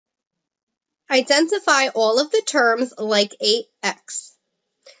Identify all of the terms like 8x.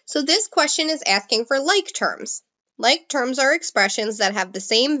 So this question is asking for like terms. Like terms are expressions that have the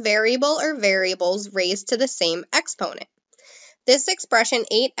same variable or variables raised to the same exponent. This expression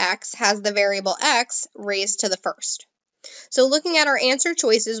 8x has the variable x raised to the first. So looking at our answer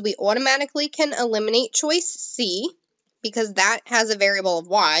choices, we automatically can eliminate choice C because that has a variable of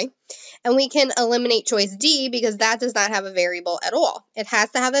y, and we can eliminate choice D because that does not have a variable at all. It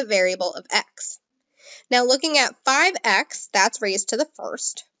has to have a variable of x. Now looking at 5x, that's raised to the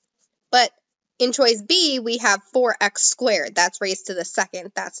first, but in choice B, we have 4x squared. That's raised to the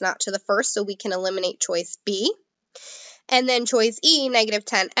second. That's not to the first, so we can eliminate choice B. And then choice E, negative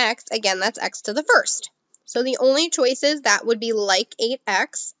 10x, again, that's x to the first. So the only choices that would be like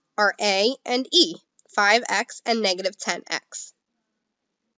 8x are A and E, 5x and negative 10x.